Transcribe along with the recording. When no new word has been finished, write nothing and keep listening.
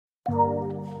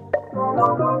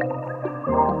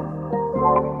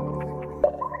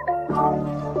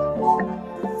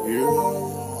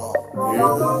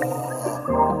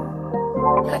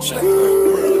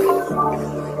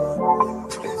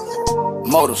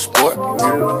Motorsport,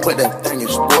 put that thing in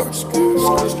sports.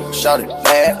 Shout it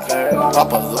bad,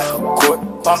 pop it like a court.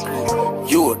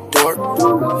 You a dork,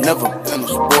 never been a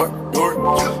sport.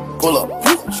 Pull up,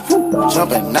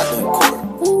 jumping out the court.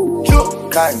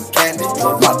 Cotton candy,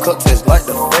 my cup tastes like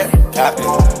the fair.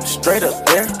 Straight up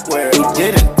there, we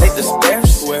didn't take the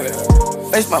stairs.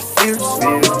 Face my fears,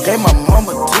 gave my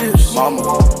mama tears.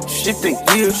 Shifting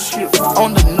gears,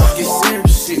 on the nook, get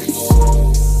serious.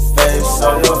 Face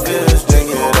all your fears, then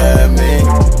get at me.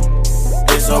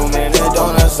 There's so many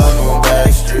donuts on the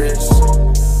back streets.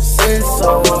 Sit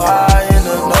so high in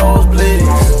the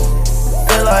nosebleeds.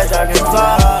 Feel like I can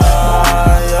fly,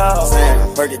 yeah.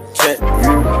 Saying, burger check,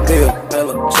 bill,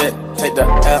 mellow check. Take the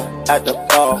L at the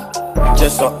ball,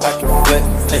 just so I can flex.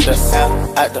 Take the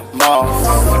L at the mall,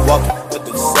 walking with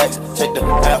the sex. Take the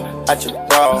L at your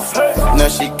bra, now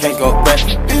she can't go back.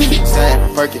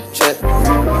 Saying, burger check,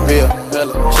 bill,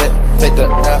 mellow check. Take the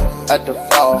L at the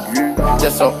ball,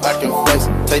 just so I can flex.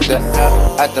 Take the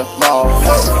L at the mall,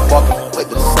 walking with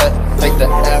the sex. Take the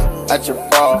L at your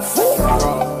bra.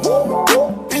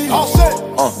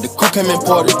 The cook came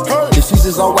imported. The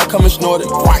season's all white, come and snort it.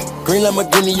 Green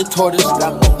Lamborghini, your tortoise.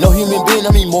 No human being,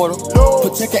 I'm immortal.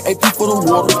 Protect an AP for the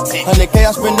water. 100K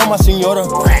I spend on my senora.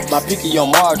 My picky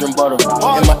on margarine butter.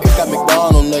 And my ink got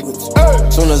McDonald's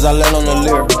niggas. Soon as I land on the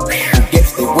lyric,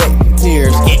 gets they wet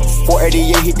tears.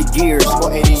 488 hit the gears.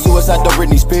 Suicide don't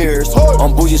Britney Spears.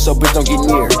 I'm bougie, so bitch don't get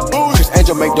near. Chris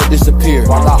Angel make them disappear.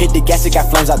 Hit the gas, it got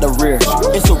flames out the rear.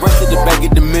 It's the rest of the bag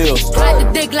at the mills. Ride the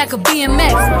dick like a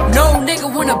BMX. No nigga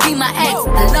wanna be my ex.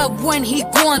 I love when he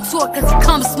going to it, cause he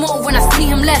comes small when I see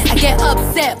him less. I get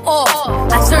upset off,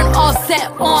 I turn all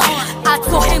set on. I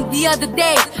told him the other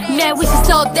day, man, we should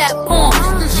sell that porn.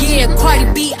 Yeah,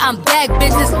 Cardi B, I'm back,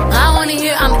 bitches. I wanna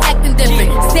hear I'm acting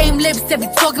different. Same lips that be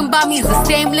talking about me is the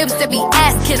same lips that be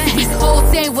ass kissing. These hoes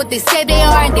saying what they say they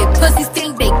are and they pussies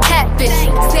think they catfish.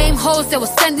 Same hoes that was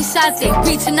sending shots, they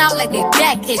reaching out like they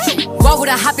back itching. Why would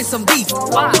I hop in some beef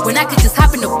when I could just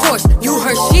hop in the Porsche? You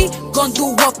heard she gon'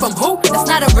 do what from who? That's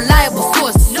not a reliable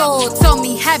source. So tell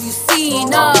me, have you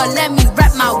seen her? Let me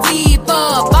wrap my weave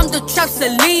up. I'm the trap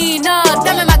Selena,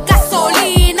 dame my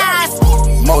gasolina.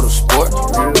 Motorsport,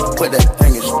 put that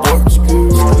thing in sports.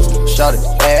 Shout it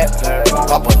bad,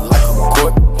 pop it like a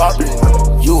court.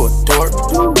 You a dork,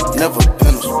 never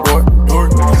been a sport.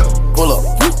 Pull up,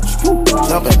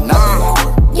 jumping out the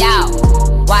court.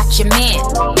 Yo, watch your man,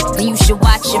 then you should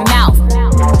watch your mouth.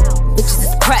 Bitches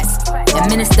is pressed,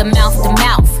 administer mouth to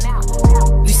mouth.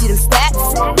 You see them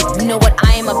stats? You know what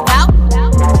I am about?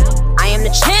 I am the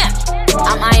champ,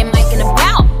 I'm Iron Mike and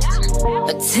about.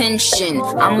 Attention,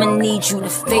 I'ma need you to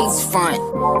face front.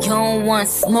 You don't want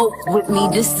smoke with me,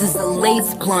 this is a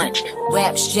lace blunt.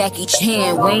 Raps Jackie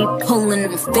Chan, we ain't pulling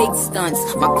them fake stunts.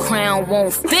 My crown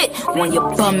won't fit on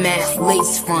your bum ass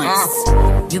lace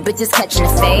fronts. You bitches catching the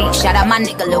fade, shout out my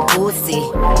nigga Lil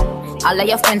Boosie. All of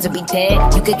your friends will be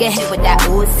dead, you could get hit with that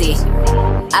Uzi.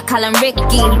 I call him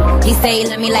Ricky, he say he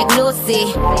love me like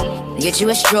Lucy. Get you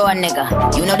a straw,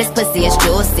 nigga, you know this pussy is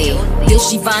juicy. This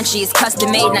Givenchy is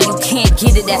custom made, now you can't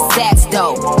get it at Saks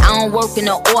though. I don't work in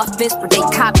the office, but they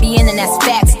copying and that's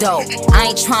facts though.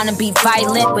 I ain't tryna be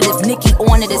violent, but if Nicki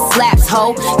on it, it slaps,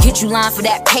 ho. Get you line for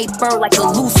that paper like a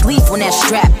loose leaf when that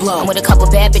strap blow. I'm with a couple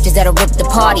bad bitches that'll rip the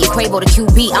party. Quavo to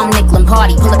QB, I'm Nick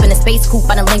Lombardi. Pull up in a space coupe,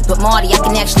 I done linked with Marty. I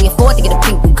can actually afford to get a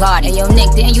pink Bugatti. Hey yo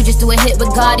Nick, didn't you just do a hit with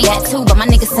Gotti? That too, but my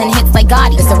niggas send hits like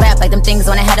Gotti. It's a rap like them things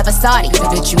on the head of a Saudi.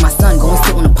 Bitch, you my son, go and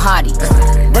sit on the potty.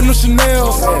 Run no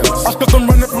Chanel, I stuck them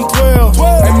running from 12.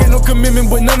 Ain't made no commitment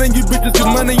with none of you bitches,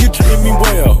 cause none of you treating me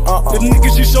well. If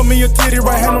niggas, you show me your titty,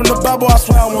 right hand on the Bible, I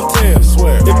swear I won't tell.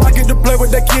 If I get to play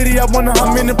with that kitty, I wonder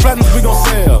how many platinums we gon'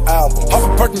 sell. Pop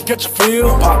a perk and catch a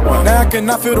feel. Now I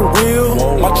cannot feel the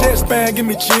wheel. My chest span give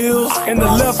me chills. In the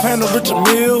left hand, a Richard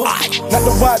Mille. Not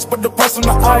the watch, but the price on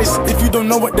the ice. If you don't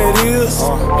know what that is,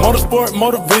 Motorsport,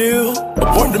 Motorville.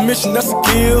 Abort the mission, that's a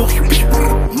kill.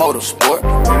 Motorsport,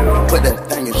 put that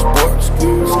thing in sports.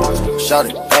 Shout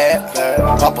it bad,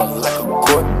 pop it like a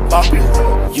court.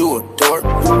 You a dork,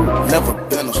 never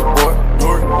been a sport.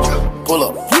 Pull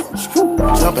up,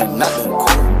 jumping out the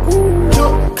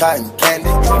court. Cotton candy,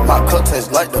 my cup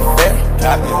tastes like the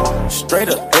fair. Straight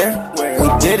up there, we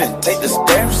didn't take the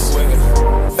stairs.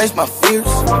 Face my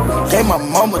fears, gave my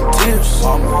mama tears.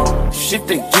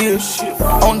 Shifting gears,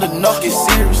 on the knock, get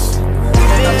serious.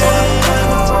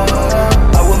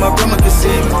 I wish my grandma could see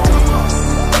me.